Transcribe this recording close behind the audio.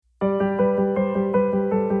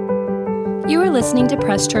You are listening to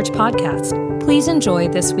Press Church Podcast. Please enjoy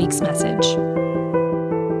this week's message.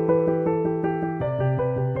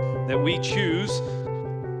 That we choose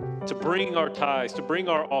to bring our tithes, to bring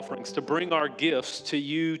our offerings, to bring our gifts to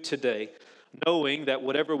you today, knowing that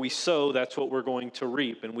whatever we sow, that's what we're going to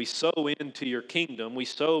reap. And we sow into your kingdom, we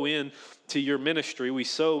sow into your ministry, we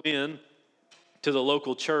sow in to the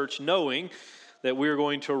local church, knowing that we're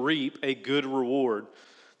going to reap a good reward.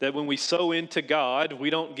 That when we sow into God, we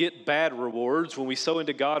don't get bad rewards. When we sow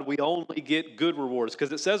into God, we only get good rewards.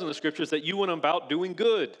 Because it says in the scriptures that you went about doing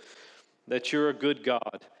good, that you're a good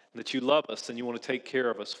God, that you love us and you want to take care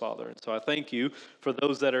of us, Father. And so I thank you for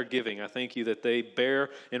those that are giving. I thank you that they bear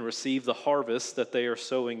and receive the harvest that they are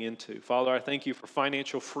sowing into. Father, I thank you for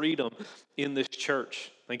financial freedom in this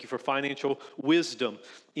church. Thank you for financial wisdom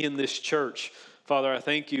in this church. Father, I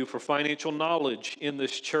thank you for financial knowledge in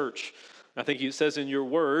this church. I think it says in your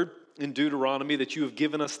word in Deuteronomy that you have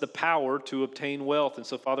given us the power to obtain wealth. And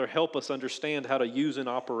so, Father, help us understand how to use and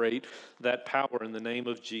operate that power in the name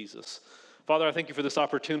of Jesus. Father, I thank you for this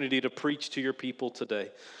opportunity to preach to your people today.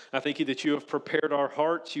 I thank you that you have prepared our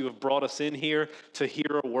hearts. You have brought us in here to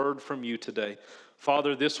hear a word from you today.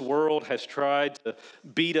 Father, this world has tried to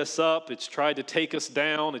beat us up. It's tried to take us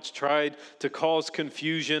down. It's tried to cause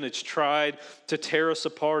confusion. It's tried to tear us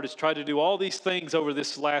apart. It's tried to do all these things over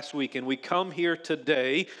this last week. And we come here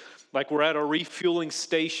today like we're at a refueling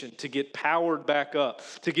station to get powered back up,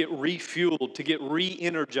 to get refueled, to get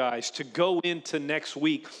re-energized, to go into next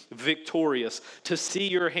week victorious, to see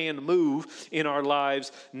your hand move in our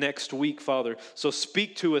lives next week, Father. So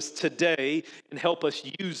speak to us today and help us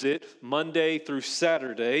use it Monday through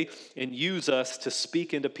Saturday and use us to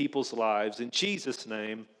speak into people's lives. In Jesus'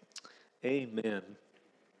 name, amen.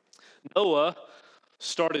 Noah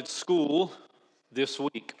started school this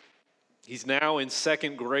week. He's now in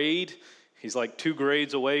second grade. He's like 2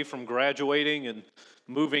 grades away from graduating and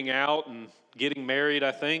moving out and getting married,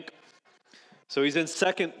 I think. So he's in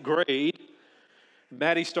second grade.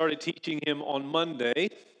 Maddie started teaching him on Monday.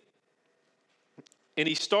 And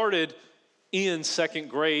he started in second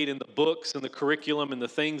grade in the books and the curriculum and the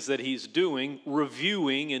things that he's doing,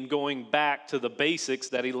 reviewing and going back to the basics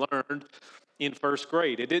that he learned in first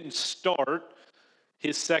grade. It didn't start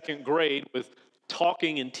his second grade with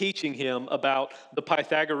talking and teaching him about the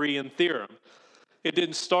Pythagorean theorem. It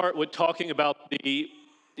didn't start with talking about the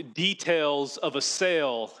details of a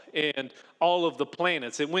cell and all of the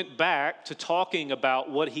planets. It went back to talking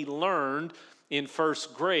about what he learned in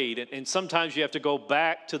first grade. And sometimes you have to go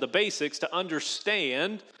back to the basics to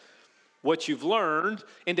understand what you've learned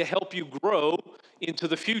and to help you grow into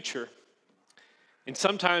the future. And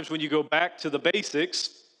sometimes when you go back to the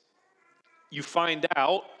basics, you find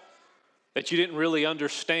out that you didn't really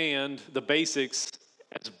understand the basics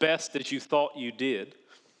as best as you thought you did.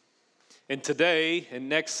 And today and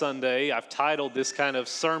next Sunday, I've titled this kind of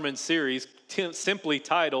sermon series simply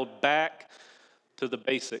titled Back to the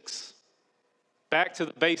Basics. Back to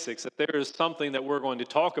the basics, that there is something that we're going to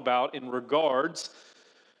talk about in regards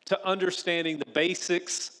to understanding the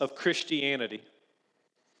basics of Christianity.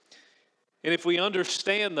 And if we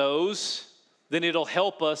understand those, then it'll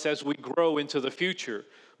help us as we grow into the future.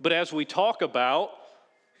 But as we talk about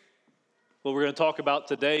what we're going to talk about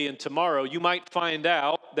today and tomorrow, you might find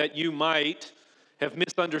out that you might have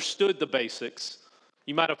misunderstood the basics.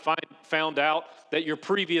 You might have found out that your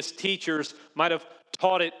previous teachers might have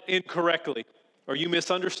taught it incorrectly, or you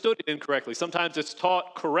misunderstood it incorrectly. Sometimes it's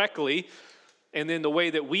taught correctly, and then the way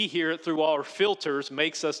that we hear it through our filters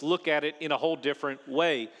makes us look at it in a whole different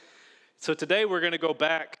way. So today we're going to go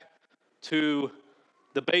back to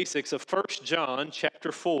the basics of 1 John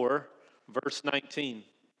chapter 4, verse 19.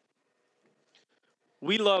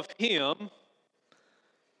 We love him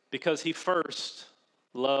because he first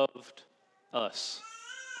loved us.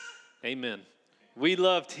 Amen. We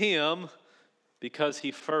loved him because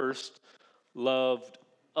he first loved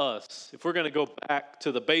us. If we're going to go back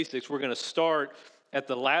to the basics, we're going to start at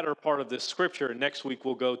the latter part of this scripture, and next week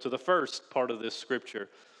we'll go to the first part of this scripture.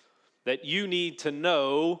 That you need to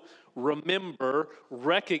know, remember,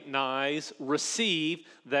 recognize, receive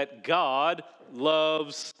that God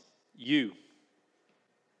loves you.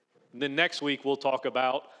 And then next week we'll talk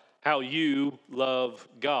about how you love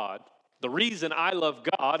God. The reason I love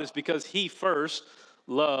God is because he first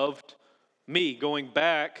loved me, going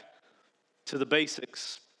back to the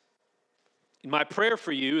basics. And my prayer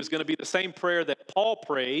for you is going to be the same prayer that Paul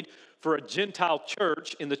prayed for a Gentile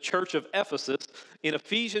church in the church of Ephesus. In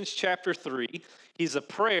Ephesians chapter 3, He's a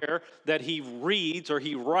prayer that he reads or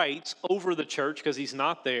he writes over the church because he's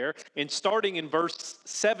not there. And starting in verse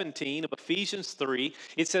 17 of Ephesians 3,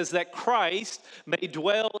 it says that Christ may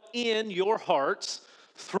dwell in your hearts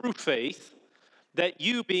through faith, that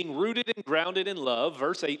you, being rooted and grounded in love,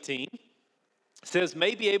 verse 18, says,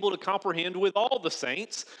 may be able to comprehend with all the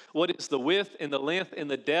saints what is the width and the length and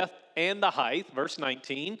the depth and the height, verse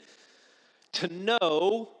 19, to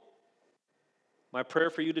know. My prayer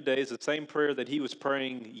for you today is the same prayer that he was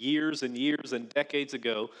praying years and years and decades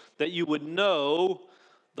ago, that you would know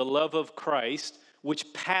the love of Christ,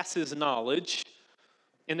 which passes knowledge,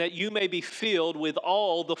 and that you may be filled with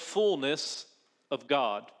all the fullness of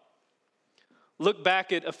God. Look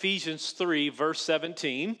back at Ephesians 3, verse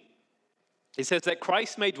 17. It says that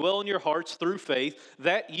Christ may dwell in your hearts through faith,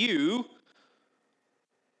 that you,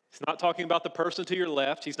 he's not talking about the person to your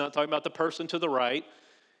left, he's not talking about the person to the right,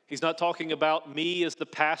 he's not talking about me as the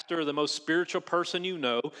pastor, the most spiritual person you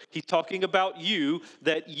know. He's talking about you,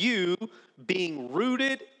 that you being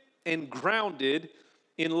rooted and grounded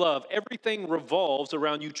in love. Everything revolves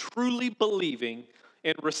around you truly believing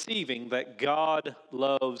and receiving that God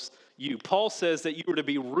loves you. Paul says that you are to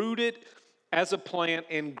be rooted as a plant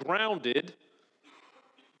and grounded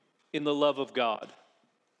in the love of God.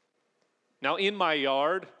 Now, in my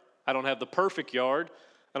yard, I don't have the perfect yard.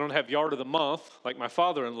 I don't have yard of the month like my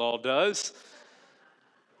father-in-law does.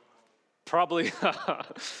 Probably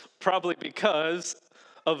because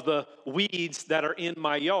of the weeds that are in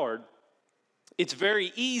my yard. It's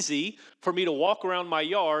very easy for me to walk around my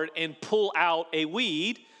yard and pull out a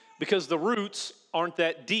weed because the roots aren't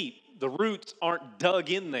that deep. The roots aren't dug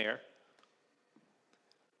in there.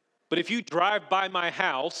 But if you drive by my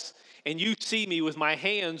house and you see me with my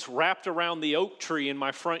hands wrapped around the oak tree in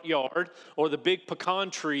my front yard, or the big pecan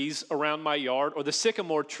trees around my yard, or the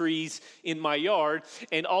sycamore trees in my yard,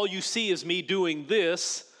 and all you see is me doing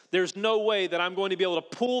this, there's no way that I'm going to be able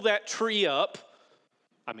to pull that tree up.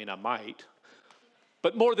 I mean, I might.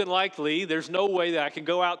 But more than likely, there's no way that I can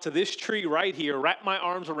go out to this tree right here, wrap my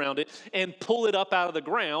arms around it, and pull it up out of the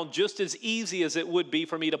ground just as easy as it would be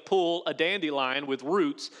for me to pull a dandelion with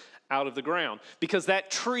roots out of the ground. Because that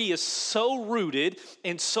tree is so rooted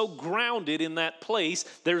and so grounded in that place,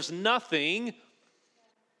 there's nothing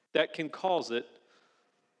that can cause it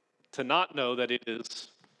to not know that it is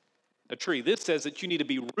a tree. This says that you need to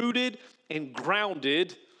be rooted and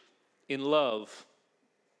grounded in love.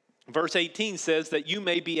 Verse 18 says that you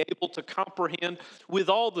may be able to comprehend with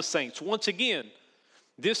all the saints. Once again,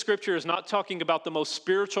 this scripture is not talking about the most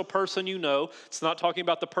spiritual person you know. It's not talking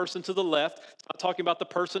about the person to the left. It's not talking about the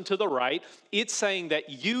person to the right. It's saying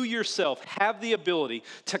that you yourself have the ability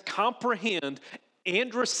to comprehend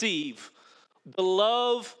and receive the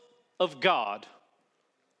love of God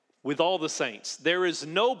with all the saints. There is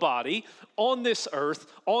nobody on this earth,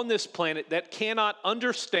 on this planet, that cannot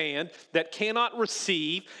understand, that cannot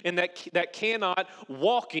receive, and that cannot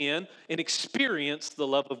walk in and experience the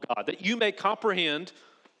love of God, that you may comprehend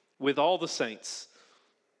with all the saints.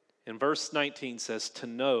 And verse 19 says, to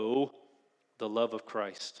know the love of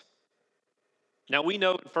Christ. Now we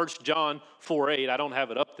know in 1 John 4:8, I don't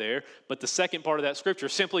have it up there, but the second part of that scripture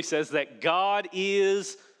simply says that God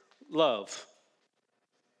is love.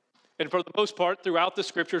 And for the most part, throughout the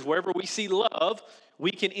scriptures, wherever we see love, we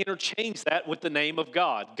can interchange that with the name of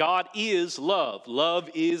God. God is love. Love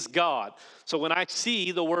is God. So when I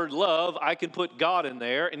see the word love, I can put God in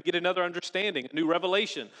there and get another understanding, a new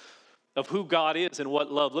revelation of who God is and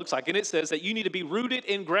what love looks like. And it says that you need to be rooted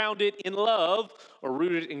and grounded in love, or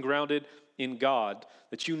rooted and grounded in God,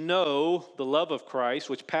 that you know the love of Christ,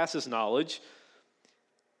 which passes knowledge.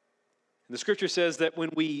 The scripture says that when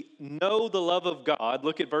we know the love of God,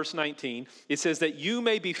 look at verse 19, it says that you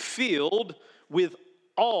may be filled with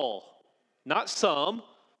all, not some,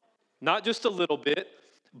 not just a little bit,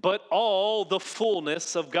 but all the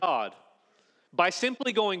fullness of God. By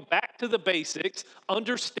simply going back to the basics,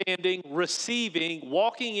 understanding, receiving,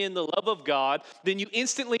 walking in the love of God, then you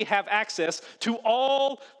instantly have access to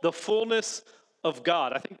all the fullness of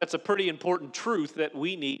God. I think that's a pretty important truth that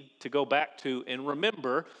we need to go back to and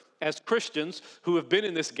remember as Christians who have been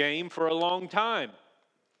in this game for a long time.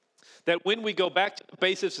 That when we go back to the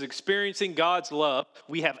basics of experiencing God's love,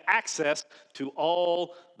 we have access to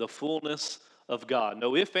all the fullness of God.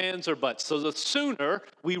 No ifs, ands, or buts. So the sooner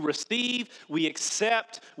we receive, we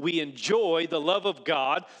accept, we enjoy the love of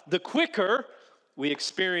God, the quicker we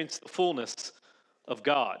experience the fullness of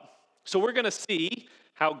God. So we're going to see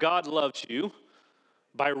how God loves you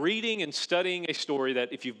by reading and studying a story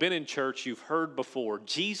that if you've been in church, you've heard before.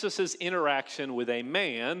 Jesus' interaction with a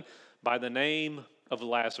man by the name of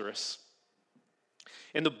Lazarus.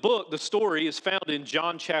 And the story is found in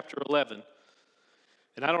John chapter 11.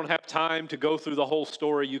 And I don't have time to go through the whole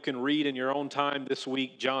story. You can read in your own time this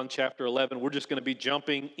week, John chapter 11. We're just going to be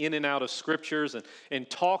jumping in and out of scriptures and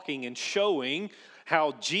talking and showing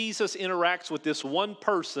how Jesus interacts with this one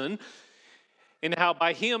person, and how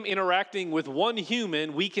by him interacting with one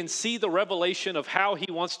human, we can see the revelation of how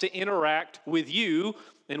he wants to interact with you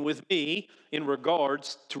and with me in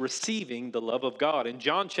regards to receiving the love of God. In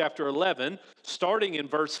John chapter 11, starting in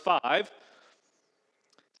verse 5,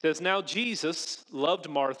 it says, "Now Jesus loved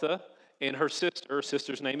Martha and her sister. Her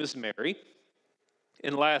sister's name is Mary,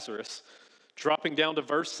 and Lazarus." Dropping down to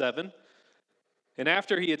verse 7, "And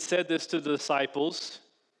after he had said this to the disciples,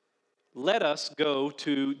 'Let us go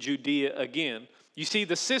to Judea again.'" You see,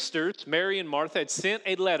 the sisters, Mary and Martha, had sent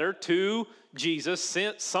a letter to Jesus,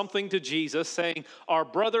 sent something to Jesus saying, "Our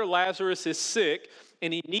brother Lazarus is sick,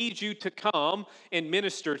 and he needs you to come and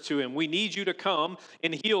minister to him. We need you to come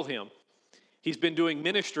and heal him." He's been doing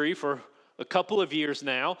ministry for a couple of years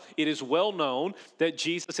now. It is well known that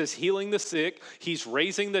Jesus is healing the sick. He's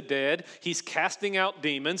raising the dead. He's casting out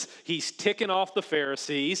demons. He's ticking off the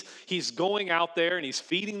Pharisees. He's going out there and he's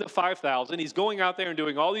feeding the 5,000. He's going out there and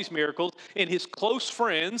doing all these miracles. And his close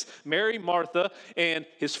friends, Mary, Martha, and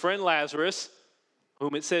his friend Lazarus,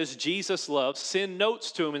 whom it says Jesus loves, send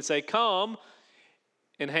notes to him and say, "Come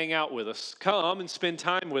and hang out with us. Come and spend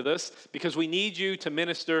time with us because we need you to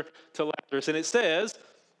minister to Lazarus." And it says,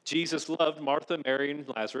 Jesus loved Martha, Mary, and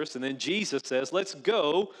Lazarus. And then Jesus says, "Let's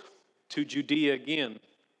go to Judea again."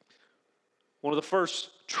 One of the first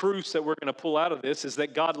truths that we're going to pull out of this is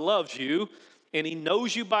that God loves you, and he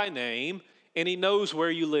knows you by name, and he knows where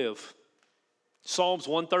you live. Psalms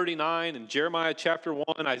 139 and Jeremiah chapter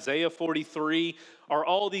 1, Isaiah 43 are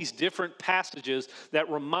all these different passages that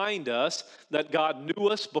remind us that God knew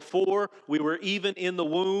us before we were even in the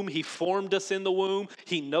womb. He formed us in the womb.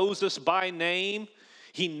 He knows us by name.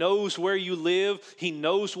 He knows where you live. He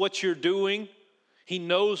knows what you're doing. He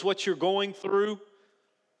knows what you're going through.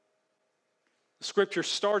 The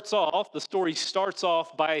story starts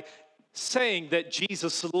off by saying that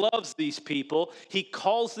Jesus loves these people. He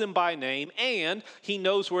calls them by name, and he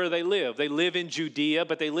knows where they live. They live in Judea,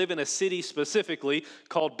 but they live in a city specifically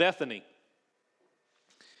called Bethany.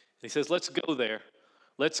 He says, "Let's go there.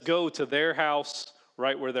 Let's go to their house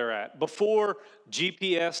right where they're at." Before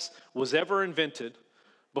GPS was ever invented,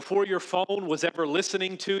 before your phone was ever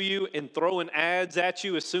listening to you and throwing ads at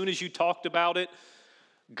you as soon as you talked about it,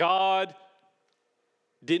 God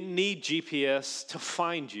didn't need GPS to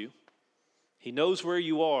find you. He knows where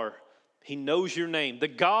you are. He knows your name. The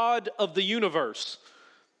God of the universe,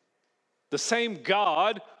 the same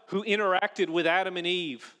God who interacted with Adam and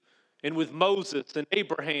Eve and with Moses and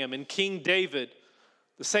Abraham and King David,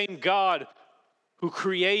 the same God who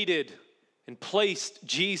created and placed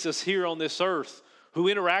Jesus here on this earth, who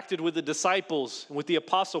interacted with the disciples and with the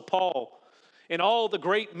Apostle Paul, and all the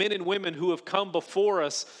great men and women who have come before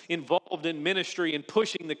us involved in ministry and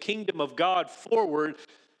pushing the kingdom of God forward.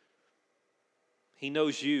 He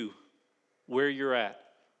knows you, where you're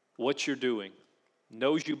at, what you're doing,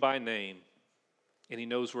 knows you by name, and he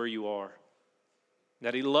knows where you are.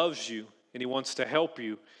 That he loves you and he wants to help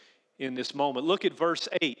you in this moment. Look at verse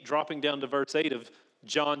 8, dropping down to verse 8 of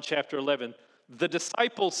John chapter 11. "The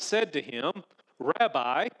disciples said to him,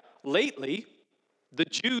 'Rabbi, lately the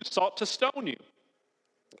Jews sought to stone you.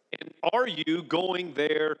 And are you going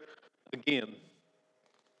there again?'"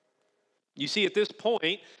 You see, at this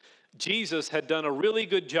point, Jesus had done a really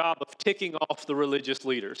good job of ticking off the religious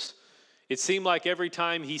leaders. It seemed like every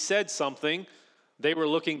time he said something, they were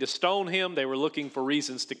looking to stone him. They were looking for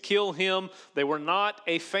reasons to kill him. They were not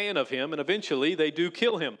a fan of him, and eventually they do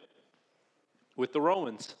kill him with the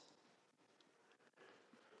Romans.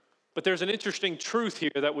 But there's an interesting truth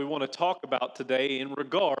here that we want to talk about today in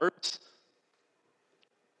regards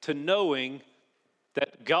to knowing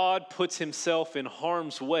that God puts himself in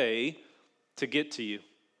harm's way to get to you.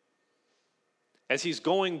 As he's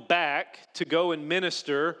going back to go and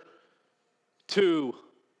minister to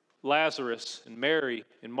Lazarus and Mary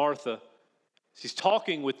and Martha, as he's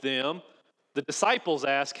talking with them, the disciples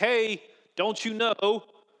ask, "Hey, don't you know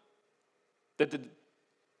that the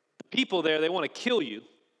people there, they want to kill you?"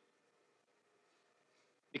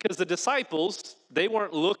 Because the disciples, they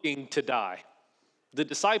weren't looking to die. The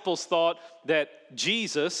disciples thought that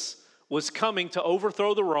Jesus was coming to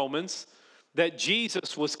overthrow the Romans, that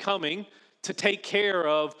Jesus was coming to take care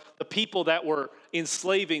of the people that were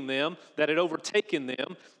enslaving them, that had overtaken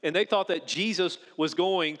them. And they thought that Jesus was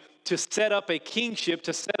going to set up a kingship,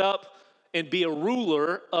 to set up and be a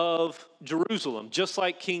ruler of Jerusalem, just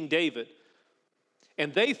like King David.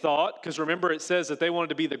 And they thought, because remember it says that they wanted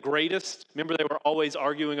to be the greatest. Remember they were always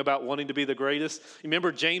arguing about wanting to be the greatest.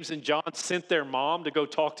 Remember James and John sent their mom to go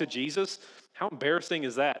talk to Jesus? How embarrassing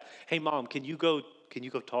is that? Hey, Mom, can you go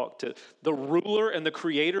talk to the ruler and the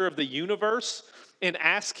creator of the universe and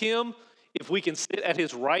ask him if we can sit at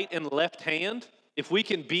his right and left hand, if we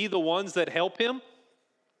can be the ones that help him?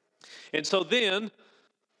 And so then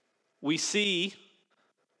we see,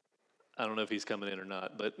 I don't know if he's coming in or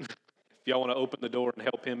not, but if y'all want to open the door and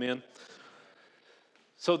help him in.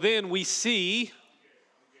 So then we see,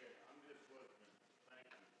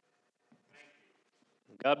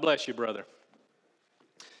 God bless you, brother.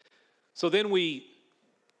 So then we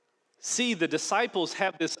see the disciples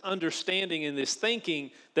have this understanding and this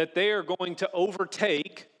thinking that they are going to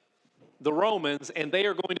overtake the Romans and they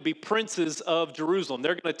are going to be princes of Jerusalem.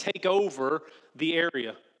 They're going to take over the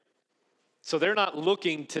area. So they're not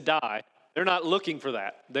looking to die. They're not looking for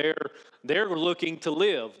that. They're looking to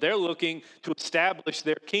live. They're looking to establish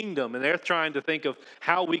their kingdom, and they're trying to think of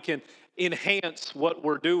how we can enhance what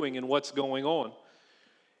we're doing and what's going on.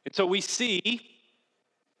 And so we see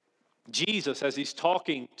Jesus, as he's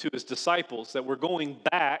talking to his disciples, that we're going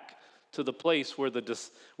back to the place where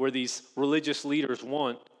these religious leaders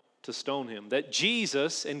want to stone him. That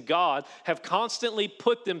Jesus and God have constantly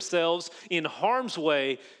put themselves in harm's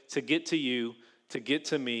way to get to you, to get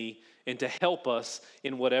to me, and to help us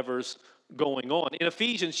in whatever's going on. In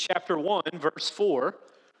Ephesians chapter 1, verse 4,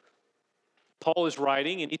 Paul is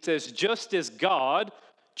writing, and he says, just as God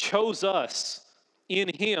chose us in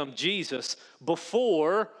him, Jesus,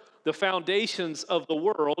 before the foundations of the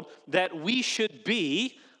world, that we should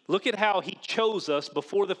be, look at how he chose us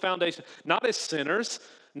before the foundation, not as sinners,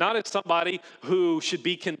 not as somebody who should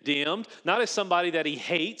be condemned, not as somebody that he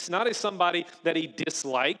hates, not as somebody that he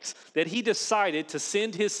dislikes, that he decided to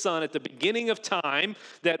send his son at the beginning of time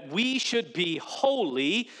that we should be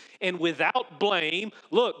holy and without blame,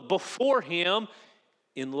 look, before him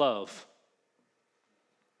in love.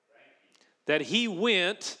 That he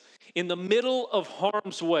went in the middle of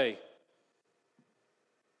harm's way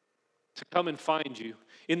to come and find you.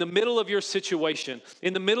 In the middle of your situation,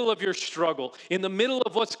 in the middle of your struggle, in the middle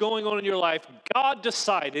of what's going on in your life, God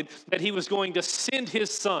decided that he was going to send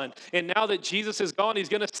his son. And now that Jesus is gone, he's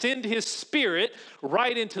going to send his spirit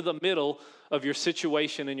right into the middle of your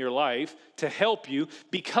situation in your life to help you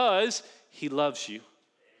because he loves you.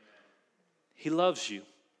 He loves you.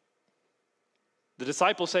 The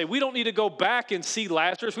disciples say, we don't need to go back and see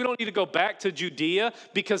Lazarus. We don't need to go back to Judea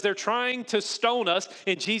because they're trying to stone us.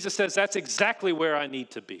 And Jesus says, that's exactly where I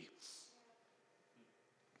need to be.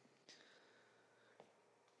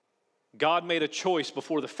 God made a choice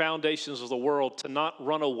before the foundations of the world to not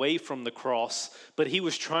run away from the cross, but he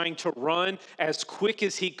was trying to run as quick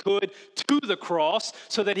as he could to the cross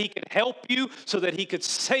so that he could help you, so that he could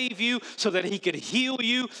save you, so that he could heal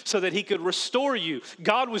you, so that he could restore you.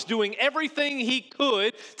 God was doing everything he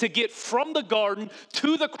could to get from the garden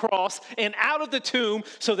to the cross and out of the tomb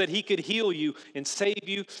so that he could heal you and save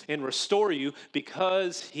you and restore you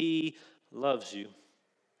because he loves you.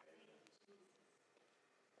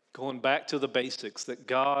 Going back to the basics, that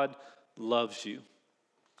God loves you.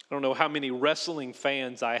 I don't know how many wrestling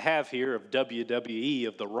fans I have here of WWE,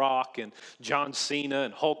 of The Rock and John Cena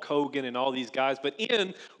and Hulk Hogan and all these guys. But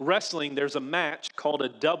in wrestling, there's a match called a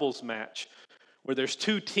doubles match where there's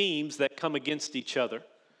two teams that come against each other.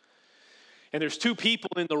 And there's two people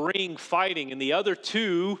in the ring fighting, and the other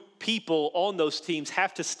two people on those teams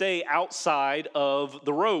have to stay outside of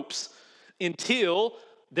the ropes until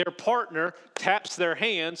their partner taps their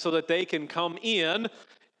hand so that they can come in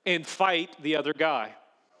and fight the other guy.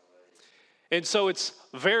 And so it's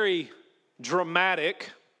very dramatic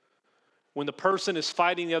when the person is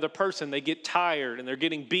fighting the other person. They get tired and they're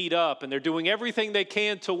getting beat up and they're doing everything they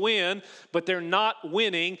can to win, but they're not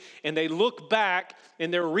winning. And they look back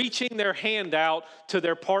and they're reaching their hand out to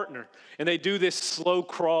their partner. And they do this slow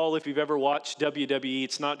crawl. If you've ever watched WWE,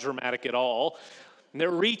 it's not dramatic at all. And they're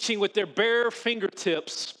reaching with their bare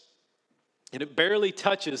fingertips, and it barely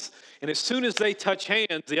touches. And as soon as they touch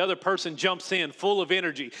hands, the other person jumps in full of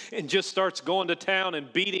energy and just starts going to town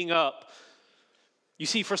and beating up. You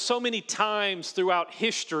see, for so many times throughout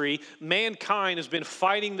history, mankind has been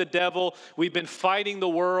fighting the devil. We've been fighting the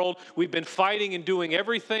world. We've been fighting and doing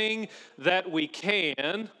everything that we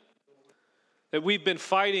can. That we've been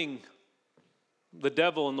fighting the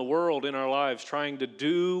devil and the world in our lives, trying to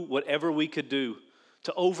do whatever we could do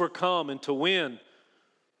to overcome and to win.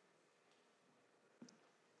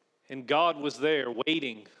 And God was there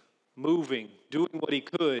waiting, moving, doing what he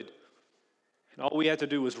could. And all we had to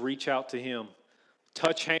do was reach out to him,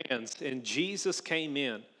 touch hands. And Jesus came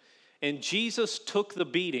in And Jesus took the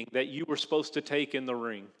beating that you were supposed to take in the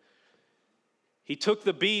ring. He took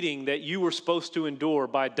the beating that you were supposed to endure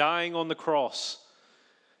by dying on the cross,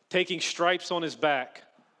 taking stripes on his back,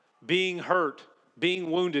 being hurt,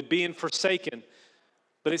 being wounded, being forsaken.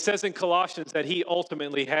 But it says in Colossians that he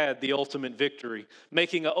ultimately had the ultimate victory,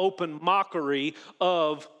 making an open mockery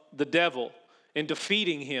of the devil and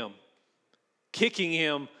defeating him, kicking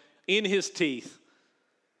him in his teeth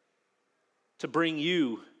to bring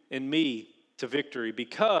you and me to victory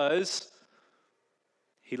because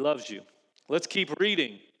he loves you. Let's keep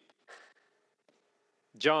reading.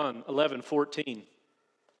 John 11:14.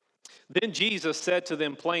 Then Jesus said to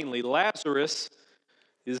them plainly, Lazarus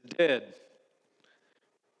is dead.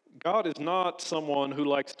 God is not someone who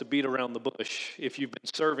likes to beat around the bush if you've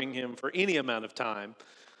been serving him for any amount of time.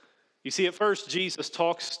 You see, at first, Jesus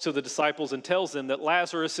talks to the disciples and tells them that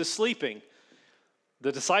Lazarus is sleeping.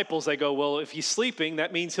 The disciples, they go, well, if he's sleeping,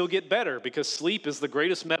 that means he'll get better because sleep is the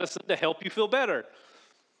greatest medicine to help you feel better.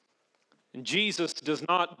 And Jesus does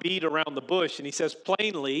not beat around the bush, and he says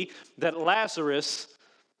plainly that Lazarus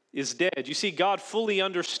is dead. You see, God fully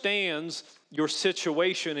understands your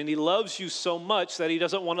situation, and he loves you so much that he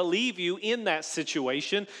doesn't want to leave you in that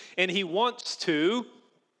situation, and he wants to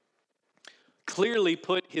clearly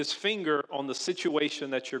put his finger on the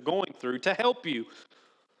situation that you're going through to help you,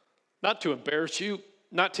 not to embarrass you,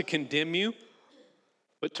 not to condemn you,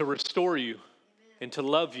 but to restore you and to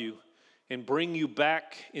love you and bring you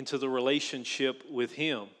back into the relationship with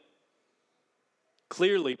him.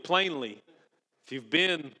 Clearly, plainly, if you've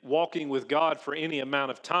been walking with God for any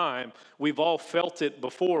amount of time, we've all felt it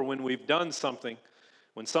before when we've done something,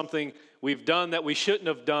 when something we've done that we shouldn't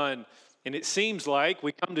have done. And it seems like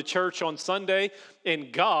we come to church on Sunday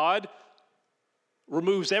and God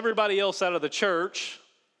removes everybody else out of the church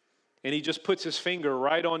and he just puts his finger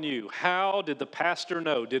right on you. How did the pastor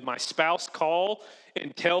know? Did my spouse call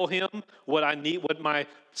and tell him what my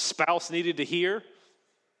spouse needed to hear?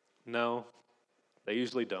 No, they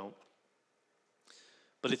usually don't.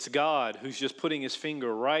 But it's God who's just putting his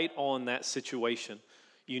finger right on that situation.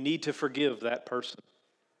 You need to forgive that person.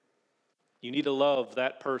 You need to love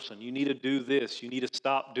that person. You need to do this. You need to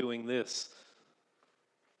stop doing this.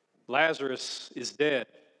 Lazarus is dead.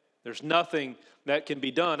 There's nothing that can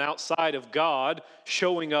be done outside of God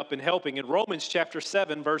showing up and helping. In Romans chapter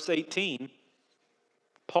 7, verse 18,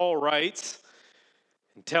 Paul writes,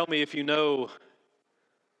 and tell me if you know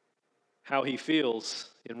how he feels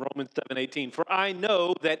in Romans 7:18. For I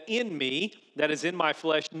know that in me, that is in my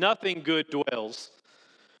flesh, nothing good dwells.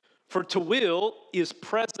 For to will is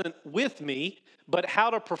present with me, but how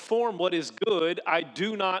to perform what is good I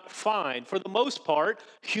do not find. For the most part,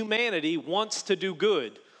 humanity wants to do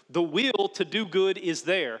good. The will to do good is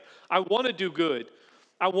there. I want to do good.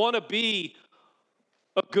 I want to be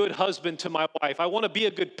a good husband to my wife. I want to be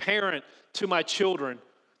a good parent to my children.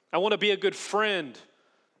 I want to be a good friend.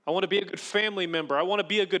 I want to be a good family member. I want to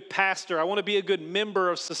be a good pastor. I want to be a good member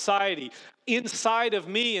of society. Inside of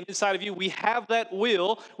me and inside of you, we have that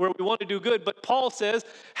will where we want to do good. But Paul says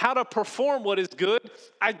how to perform what is good,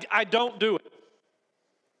 I don't do it.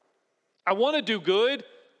 I want to do good,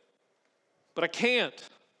 but I can't.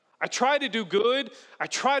 I try to do good. I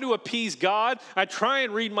try to appease God. I try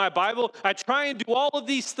and read my Bible. I try and do all of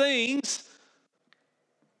these things,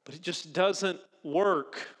 but it just doesn't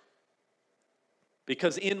work.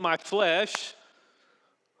 Because in my flesh,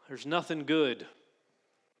 there's nothing good.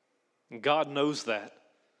 And God knows that.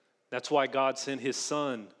 That's why God sent his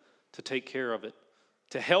Son to take care of it,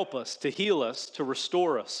 to help us, to heal us, to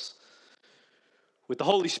restore us. With the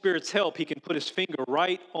Holy Spirit's help, he can put his finger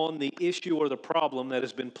right on the issue or the problem that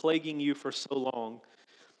has been plaguing you for so long.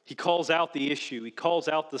 He calls out the issue. He calls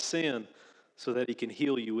out the sin so that he can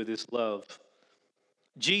heal you with his love.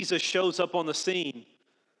 Jesus shows up on the scene.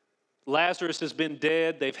 Lazarus has been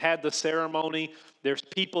dead. They've had the ceremony. There's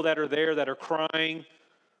people that are there that are crying.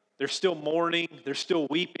 They're still mourning. They're still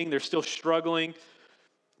weeping. They're still struggling.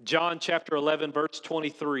 John chapter 11, verse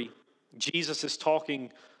 23. Jesus is talking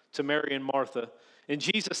to Mary and Martha. And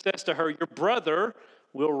Jesus says to her, your brother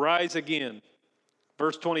will rise again.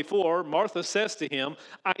 Verse 24, Martha says to him,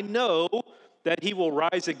 I know that he will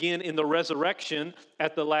rise again in the resurrection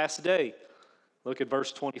at the last day. Look at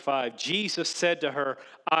verse 25. Jesus said to her,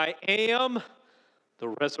 I am the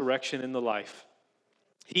resurrection and the life.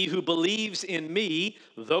 He who believes in me,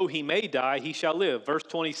 though he may die, he shall live. Verse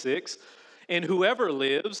 26, and whoever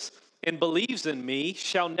lives and believes in me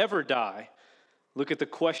shall never die. Look at the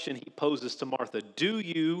question he poses to Martha. Do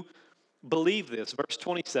you believe this? Verse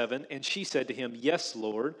 27, and she said to him, yes,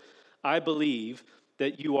 Lord, I believe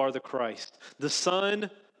that you are the Christ, the Son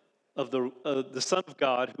of the Son of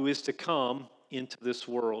God who is to come into this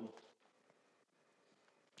world.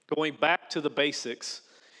 Going back to the basics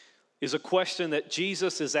is a question that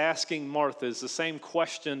Jesus is asking Martha, is the same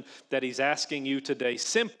question that he's asking you today.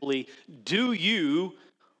 Simply, do you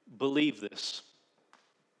believe this?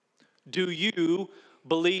 Do you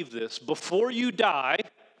believe this? Before you die,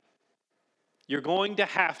 you're going to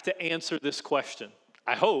have to answer this question.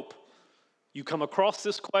 I hope you come across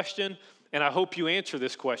this question, and I hope you answer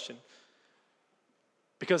this question.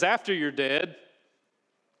 Because after you're dead,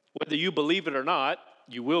 whether you believe it or not,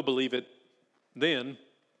 you will believe it then.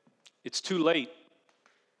 It's too late.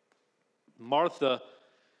 Martha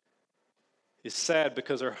is sad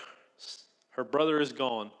because her brother is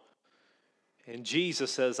gone. And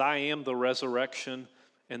Jesus says, I am the resurrection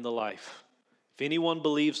and the life. If anyone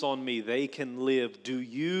believes on me, they can live. Do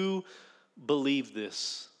you believe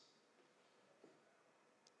this?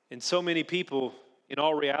 And so many people, in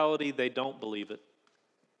all reality, they don't believe it.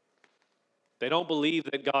 They don't believe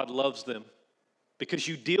that God loves them because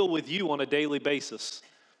you deal with you on a daily basis.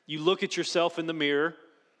 You look at yourself in the mirror.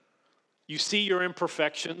 You see your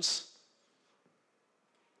imperfections.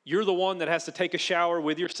 You're the one that has to take a shower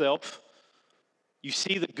with yourself. You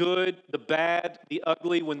see the good, the bad, the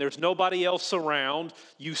ugly. When there's nobody else around,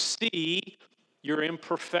 you see your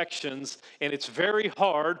imperfections. And it's very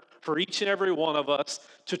hard for each and every one of us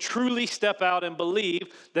to truly step out and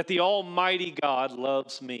believe that the Almighty God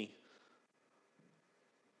loves me.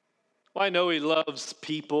 Well, I know He loves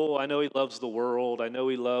people. I know He loves the world. I know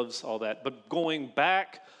He loves all that. But going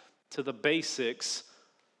back to the basics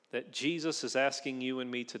that Jesus is asking you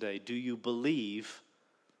and me today, do you believe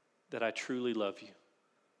that I truly love you?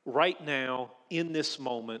 Right now, in this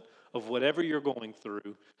moment of whatever you're going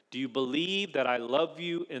through, do you believe that I love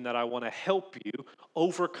you and that I want to help you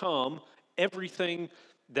overcome everything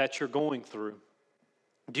that you're going through?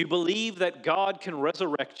 Do you believe that God can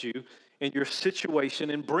resurrect you in your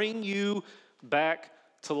situation and bring you back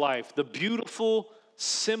to life? The beautiful,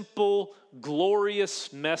 simple,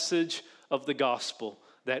 glorious message of the gospel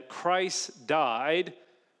that Christ died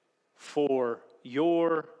for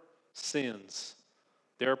your sins.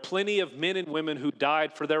 There are plenty of men and women who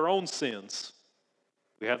died for their own sins.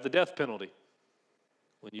 We have the death penalty.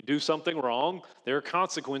 When you do something wrong, there are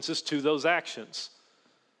consequences to those actions.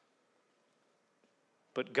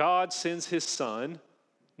 But God sends His Son,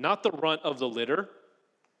 not the runt of the litter,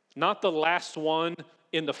 not the last one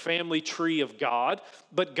in the family tree of God,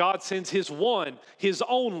 but God sends His one, His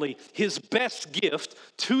only, His best gift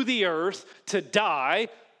to the earth to die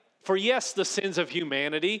for, yes, the sins of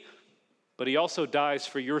humanity, but He also dies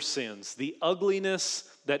for your sins. The ugliness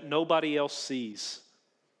that nobody else sees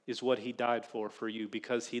is what He died for you,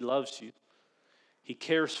 because He loves you. He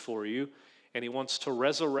cares for you, and He wants to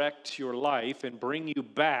resurrect your life and bring you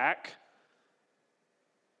back,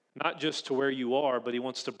 not just to where you are, but He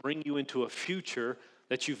wants to bring you into a future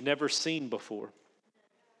that you've never seen before.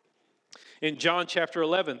 In John chapter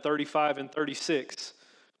 11, 35 and 36,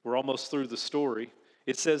 we're almost through the story,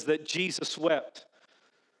 it says that Jesus wept.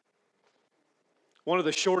 One of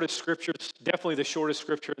the shortest scriptures, definitely the shortest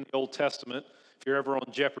scripture in the Old Testament, if you're ever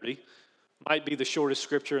on Jeopardy, might be the shortest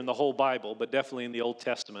scripture in the whole Bible, but definitely in the Old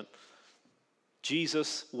Testament.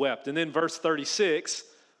 Jesus wept. And then verse 36,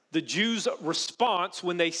 the Jews' response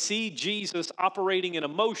when they see Jesus operating in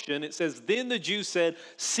emotion, it says, then the Jews said,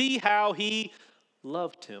 see how He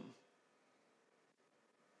loved Him.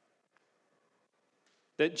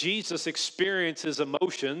 That Jesus experiences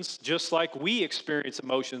emotions just like we experience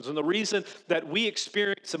emotions. And the reason that we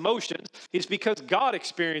experience emotions is because God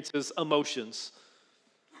experiences emotions.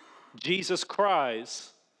 Jesus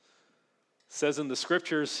cries. It says in the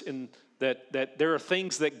scriptures that there are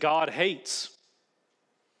things that God hates.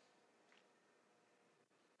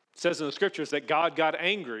 It says in the scriptures that God got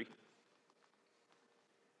angry.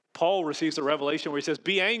 Paul receives a revelation where he says,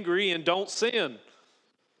 be angry and don't sin.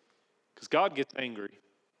 Because God gets angry.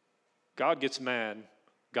 God gets mad.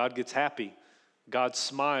 God gets happy. God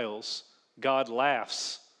smiles. God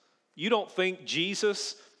laughs. You don't think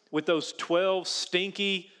Jesus, with those 12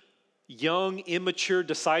 stinky, young, immature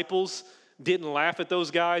disciples, didn't laugh at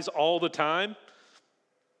those guys all the time?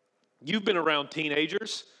 You've been around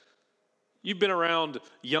teenagers. You've been around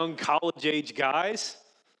young college-age guys.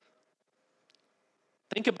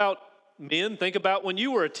 Think about men, think about when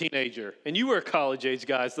you were a teenager and you were a college-age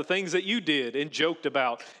guys, the things that you did and joked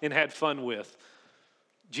about and had fun with.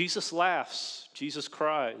 Jesus laughs. Jesus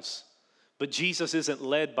cries. But Jesus isn't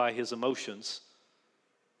led by His emotions.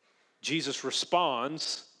 Jesus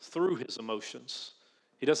responds through His emotions.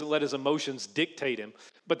 He doesn't let his emotions dictate him.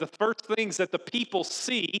 But the first things that the people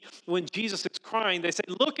see when Jesus is crying, they say,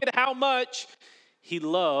 look at how much he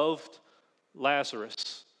loved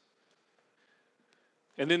Lazarus.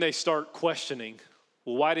 And then they start questioning,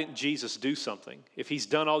 well, why didn't Jesus do something? If he's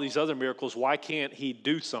done all these other miracles, why can't he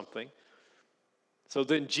do something? So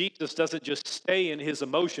then Jesus doesn't just stay in his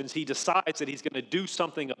emotions. He decides that he's going to do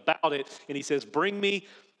something about it. And he says, bring me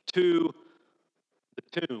to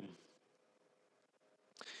the tomb.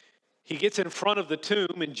 He gets in front of the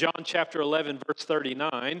tomb in John chapter 11, verse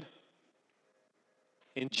 39.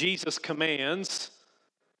 And Jesus commands,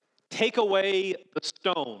 take away the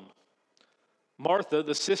stone. Martha,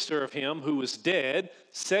 the sister of him who was dead,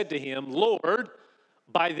 said to him, Lord,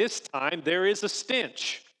 by this time there is a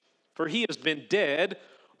stench, for he has been dead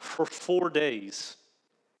for 4 days.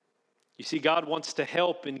 You see, God wants to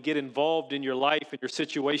help and get involved in your life and your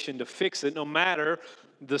situation to fix it, no matter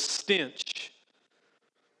the stench.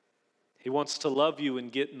 He wants to love you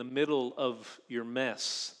and get in the middle of your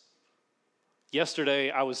mess.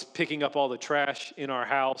 Yesterday, I was picking up all the trash in our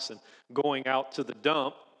house and going out to the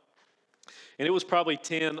dump. And it was probably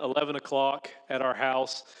 10, 11 o'clock at our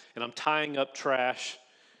house, and I'm tying up trash.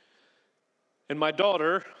 And my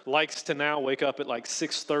daughter likes to now wake up at like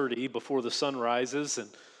 6:30 before the sun rises,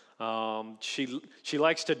 and she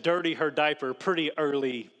likes to dirty her diaper pretty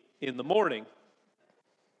early in the morning.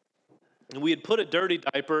 And we had put a dirty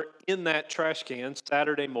diaper in that trash can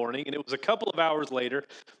Saturday morning, and it was a couple of hours later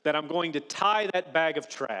that I'm going to tie that bag of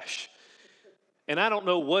trash. And I don't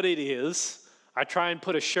know what it is. I try and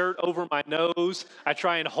put a shirt over my nose. I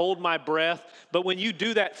try and hold my breath. But when you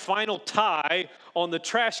do that final tie on the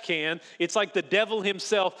trash can, it's like the devil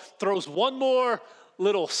himself throws one more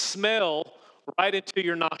little smell right into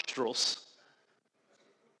your nostrils.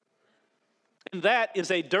 And that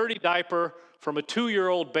is a dirty diaper from a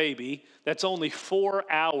 2-year-old baby that's only 4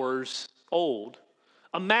 hours old.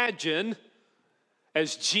 Imagine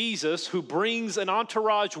as Jesus, who brings an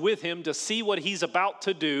entourage with him to see what he's about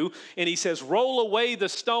to do, and he says, roll away the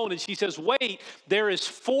stone. And she says, wait, there is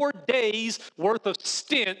 4 days worth of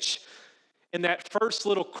stench. In that first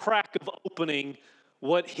little crack of opening,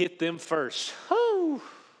 what hit them first? Whew.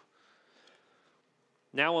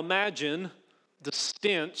 Now imagine the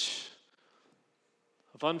stench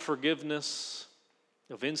of unforgiveness,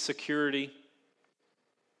 of insecurity,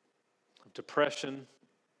 of depression.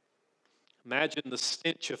 Imagine the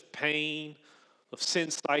stench of pain, of sin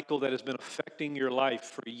cycle that has been affecting your life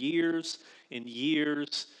for years and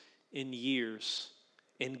years and years.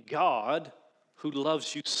 And God, who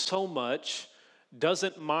loves you so much,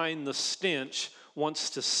 doesn't mind the stench, wants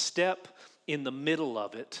to step in the middle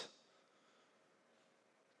of it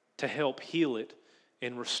to help heal it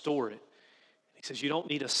and restore it. He says, you don't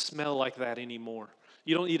need to smell like that anymore.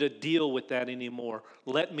 You don't need to deal with that anymore.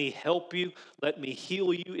 Let me help you. Let me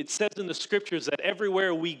heal you. It says in the scriptures that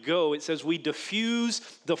everywhere we go, it says we diffuse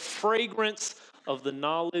the fragrance of the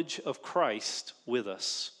knowledge of Christ with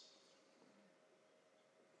us.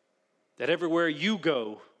 That everywhere you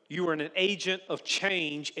go, you are an agent of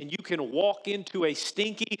change, and you can walk into a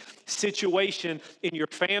stinky situation in your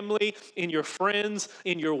family, in your friends,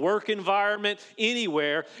 in your work environment,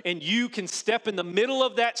 anywhere, and you can step in the middle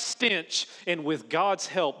of that stench and with God's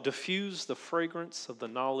help diffuse the fragrance of the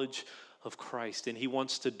knowledge of Christ. And he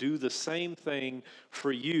wants to do the same thing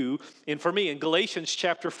for you and for me. In Galatians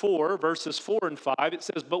chapter 4, verses 4 and 5, it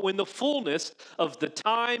says, but when the fullness of the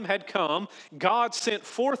time had come, God sent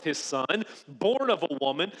forth his son, born of a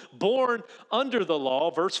woman, born under the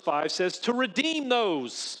law, verse 5 says, to redeem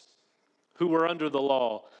those who were under the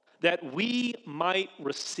law, that we might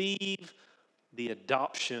receive the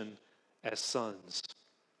adoption as sons.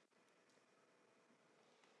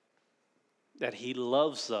 That he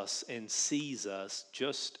loves us and sees us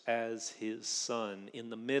just as his son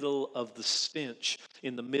in the middle of the stench,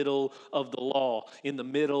 in the middle of the law, in the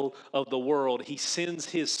middle of the world. He sends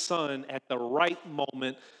his son at the right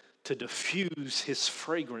moment to diffuse his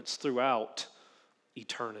fragrance throughout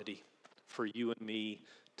eternity for you and me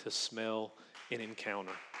to smell and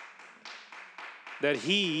encounter. That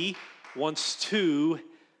he wants to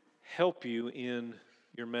help you in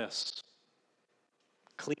your mess.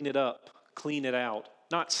 Clean it up. Clean it out,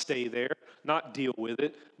 not stay there, not deal with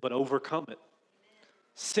it, but overcome it.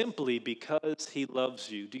 Simply because he loves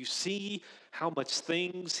you. Do you see how much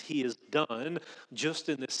things he has done just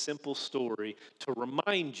in this simple story to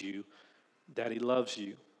remind you that he loves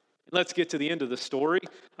you? Let's get to the end of the story.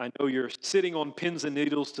 I know you're sitting on pins and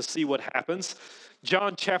needles to see what happens.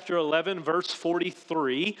 John chapter 11, verse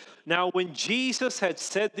 43. Now when Jesus had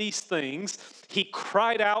said these things, he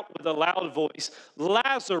cried out with a loud voice,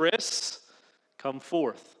 Lazarus, come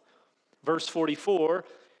forth. Verse 44,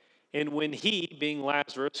 and when he, being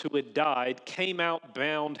Lazarus, who had died, came out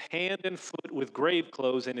bound hand and foot with grave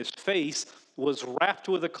clothes, and his face was wrapped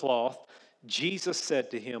with a cloth, Jesus said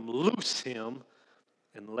to him, loose him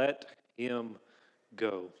and let him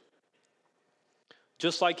go.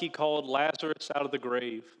 Just like he called Lazarus out of the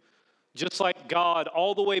grave, just like God,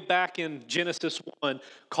 all the way back in Genesis 1,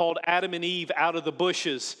 called Adam and Eve out of the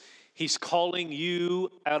bushes, he's calling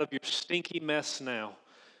you out of your stinky mess now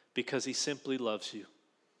because he simply loves you.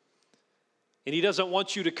 And he doesn't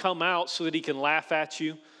want you to come out so that he can laugh at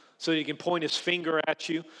you, so that he can point his finger at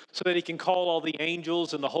you, so that he can call all the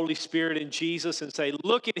angels and the Holy Spirit and Jesus and say,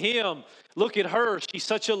 look at him, look at her, she's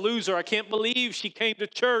such a loser. I can't believe she came to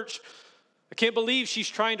church. I can't believe she's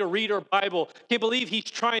trying to read her Bible. I can't believe he's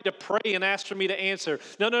trying to pray and ask for me to answer.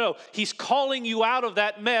 No. He's calling you out of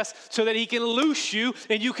that mess so that he can loose you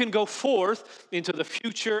and you can go forth into the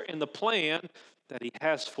future and the plan that he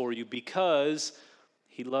has for you because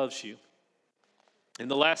he loves you.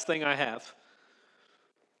 And the last thing I have,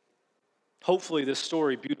 hopefully this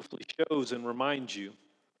story beautifully shows and reminds you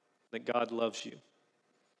that God loves you.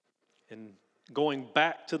 And going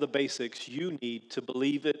back to the basics, you need to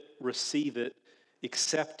believe it, receive it,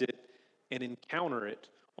 accept it, and encounter it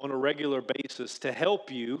on a regular basis to help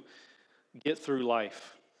you get through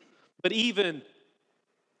life. But even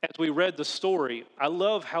as we read the story, I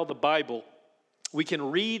love how the Bible, we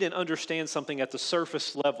can read and understand something at the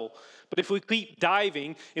surface level. But if we keep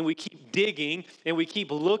diving and we keep digging and we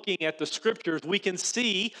keep looking at the scriptures, we can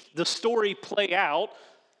see the story play out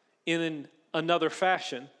in another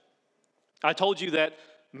fashion. I told you that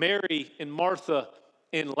Mary and Martha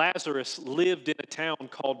and Lazarus lived in a town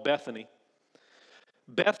called Bethany.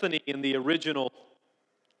 Bethany in the original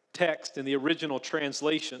text, in the original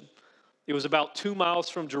translation, it was about 2 miles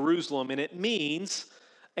from Jerusalem, and it means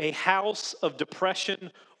a house of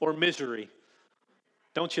depression or misery.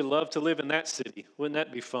 Don't you love to live in that city? Wouldn't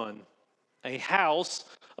that be fun? A house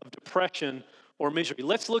of depression or misery.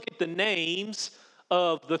 Let's look at the names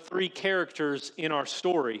of the three characters in our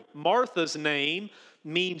story. Martha's name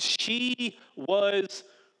means she was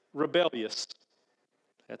rebellious.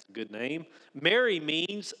 That's a good name. Mary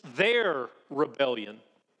means their rebellion.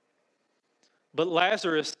 But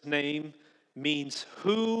Lazarus' name means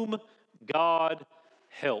whom God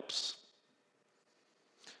helps.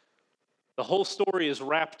 The whole story is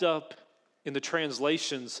wrapped up in the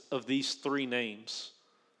translations of these three names.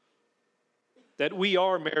 That we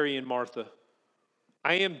are Mary and Martha.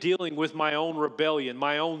 I am dealing with my own rebellion,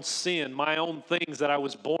 my own sin, my own things that I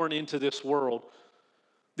was born into this world.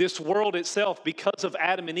 This world itself, because of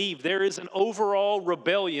Adam and Eve, there is an overall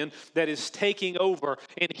rebellion that is taking over.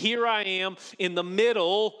 And here I am in the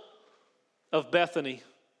middle of Bethany,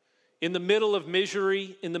 in the middle of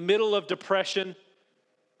misery, in the middle of depression.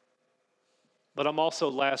 But I'm also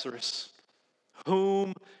Lazarus,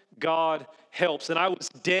 whom God helps. And I was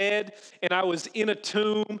dead, and I was in a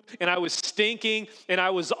tomb, and I was stinking, and I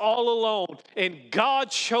was all alone. And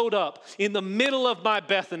God showed up in the middle of my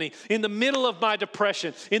Bethany, in the middle of my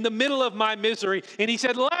depression, in the middle of my misery. And he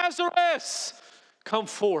said, Lazarus, come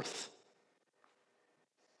forth.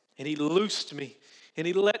 And he loosed me, and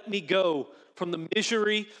he let me go from the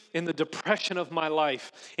misery and the depression of my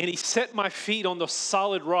life. And he set my feet on the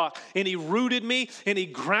solid rock, and he rooted me, and he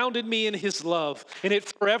grounded me in his love. And it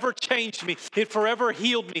forever changed me. It forever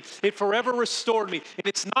healed me. It forever restored me. And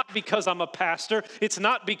it's not because I'm a pastor. It's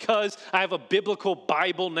not because I have a biblical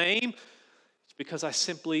Bible name. It's because I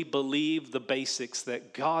simply believe the basics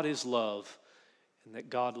that God is love and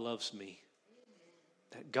that God loves me.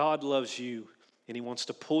 That God loves you. And he wants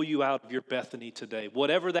to pull you out of your Bethany today.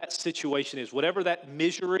 Whatever that situation is, whatever that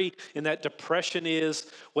misery and that depression is,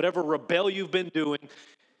 whatever rebellion you've been doing,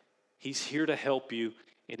 he's here to help you,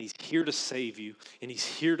 and he's here to save you, and he's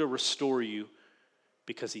here to restore you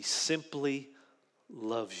because he simply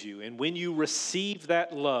loves you. And when you receive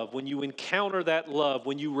that love, when you encounter that love,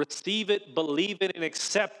 when you receive it, believe it, and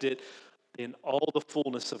accept it, then all the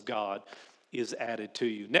fullness of God is added to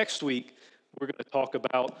you. Next week, we're going to talk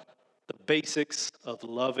about the basics of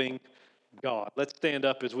loving God. Let's stand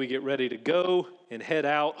up as we get ready to go and head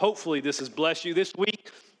out. Hopefully this has blessed you. This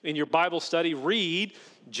week in your Bible study, read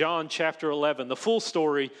John chapter 11, the full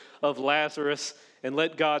story of Lazarus, and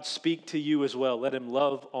let God speak to you as well. Let him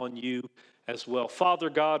love on you as well. Father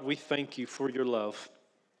God, we thank you for your love.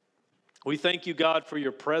 We thank you, God, for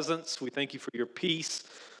your presence. We thank you for your peace.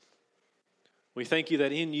 We thank you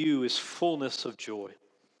that in you is fullness of joy.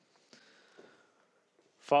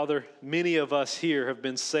 Father, many of us here have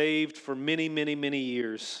been saved for many, many, many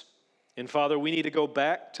years. And Father, we need to go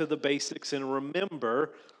back to the basics and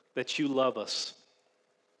remember that you love us,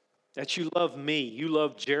 that you love me. You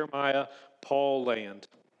love Jeremiah Paul Land.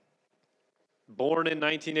 Born in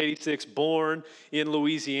 1986, born in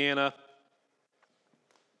Louisiana,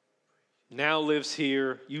 now lives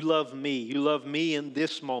here. You love me. You love me in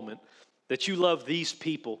this moment, that you love these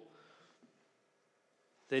people,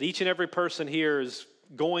 that each and every person here is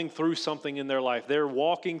going through something in their life. They're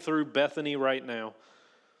walking through Bethany right now.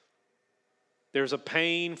 There's a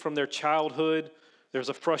pain from their childhood. There's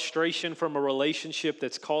a frustration from a relationship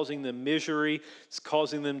that's causing them misery. It's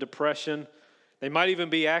causing them depression. They might even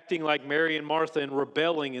be acting like Mary and Martha and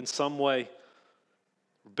rebelling in some way.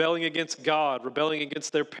 Rebelling against God, rebelling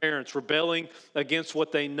against their parents, rebelling against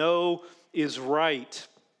what they know is right.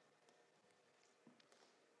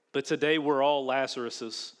 But today we're all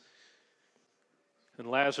Lazaruses. And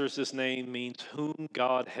Lazarus' name means whom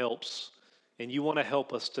God helps. And you want to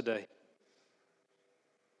help us today.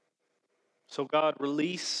 So God,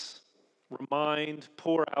 release, remind,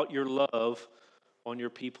 pour out your love on your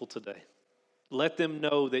people today. Let them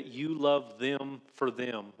know that you love them for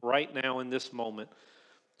them right now in this moment.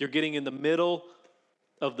 You're getting in the middle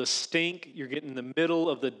of the stink. You're getting in the middle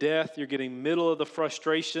of the death. You're getting in the middle of the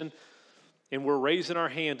frustration. And we're raising our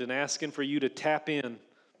hand and asking for you to tap in.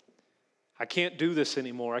 I can't do this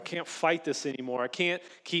anymore. I can't fight this anymore. I can't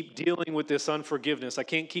keep dealing with this unforgiveness. I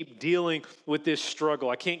can't keep dealing with this struggle.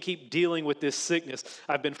 I can't keep dealing with this sickness.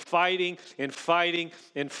 I've been fighting and fighting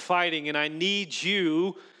and fighting, and I need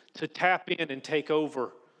you to tap in and take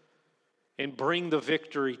over and bring the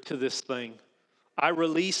victory to this thing. I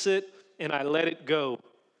release it and I let it go.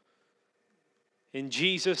 And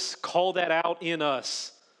Jesus, call that out in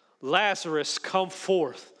us. Lazarus, come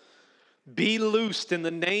forth. Be loosed in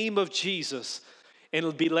the name of Jesus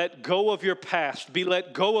and be let go of your past. Be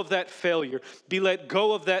let go of that failure. Be let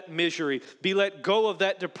go of that misery. Be let go of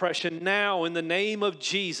that depression now in the name of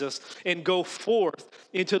Jesus and go forth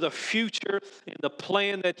into the future and the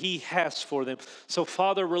plan that He has for them. So,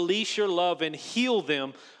 Father, release your love and heal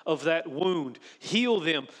them of that wound. Heal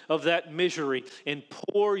them of that misery and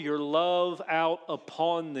pour your love out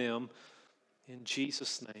upon them in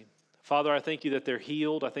Jesus' name. Father, I thank you that they're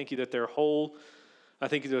healed. I thank you that they're whole. I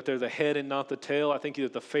thank you that they're the head and not the tail. I thank you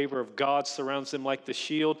that the favor of God surrounds them like the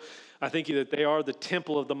shield. I thank you that they are the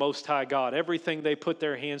temple of the Most High God. Everything they put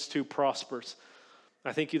their hands to prospers.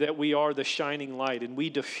 I thank you that we are the shining light and we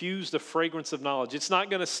diffuse the fragrance of knowledge. It's not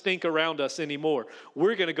going to stink around us anymore.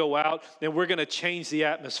 We're going to go out and we're going to change the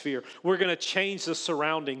atmosphere. We're going to change the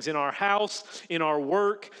surroundings in our house, in our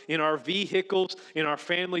work, in our vehicles, in our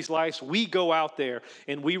families' lives. We go out there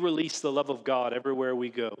and we release the love of God everywhere we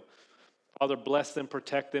go. Father, bless them,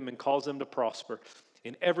 protect them, and cause them to prosper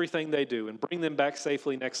in everything they do and bring them back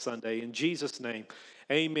safely next Sunday. In Jesus' name,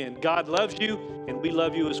 amen. God loves you, and we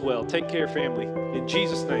love you as well. Take care, family. In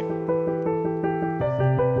Jesus' name.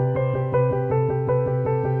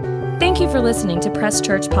 Thank you for listening to Press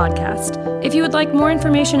Church Podcast. If you would like more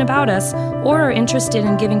information about us or are interested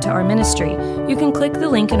in giving to our ministry, you can click the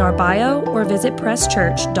link in our bio or visit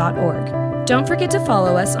presschurch.org. Don't forget to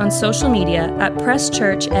follow us on social media at Press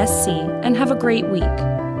Church SC and have a great week.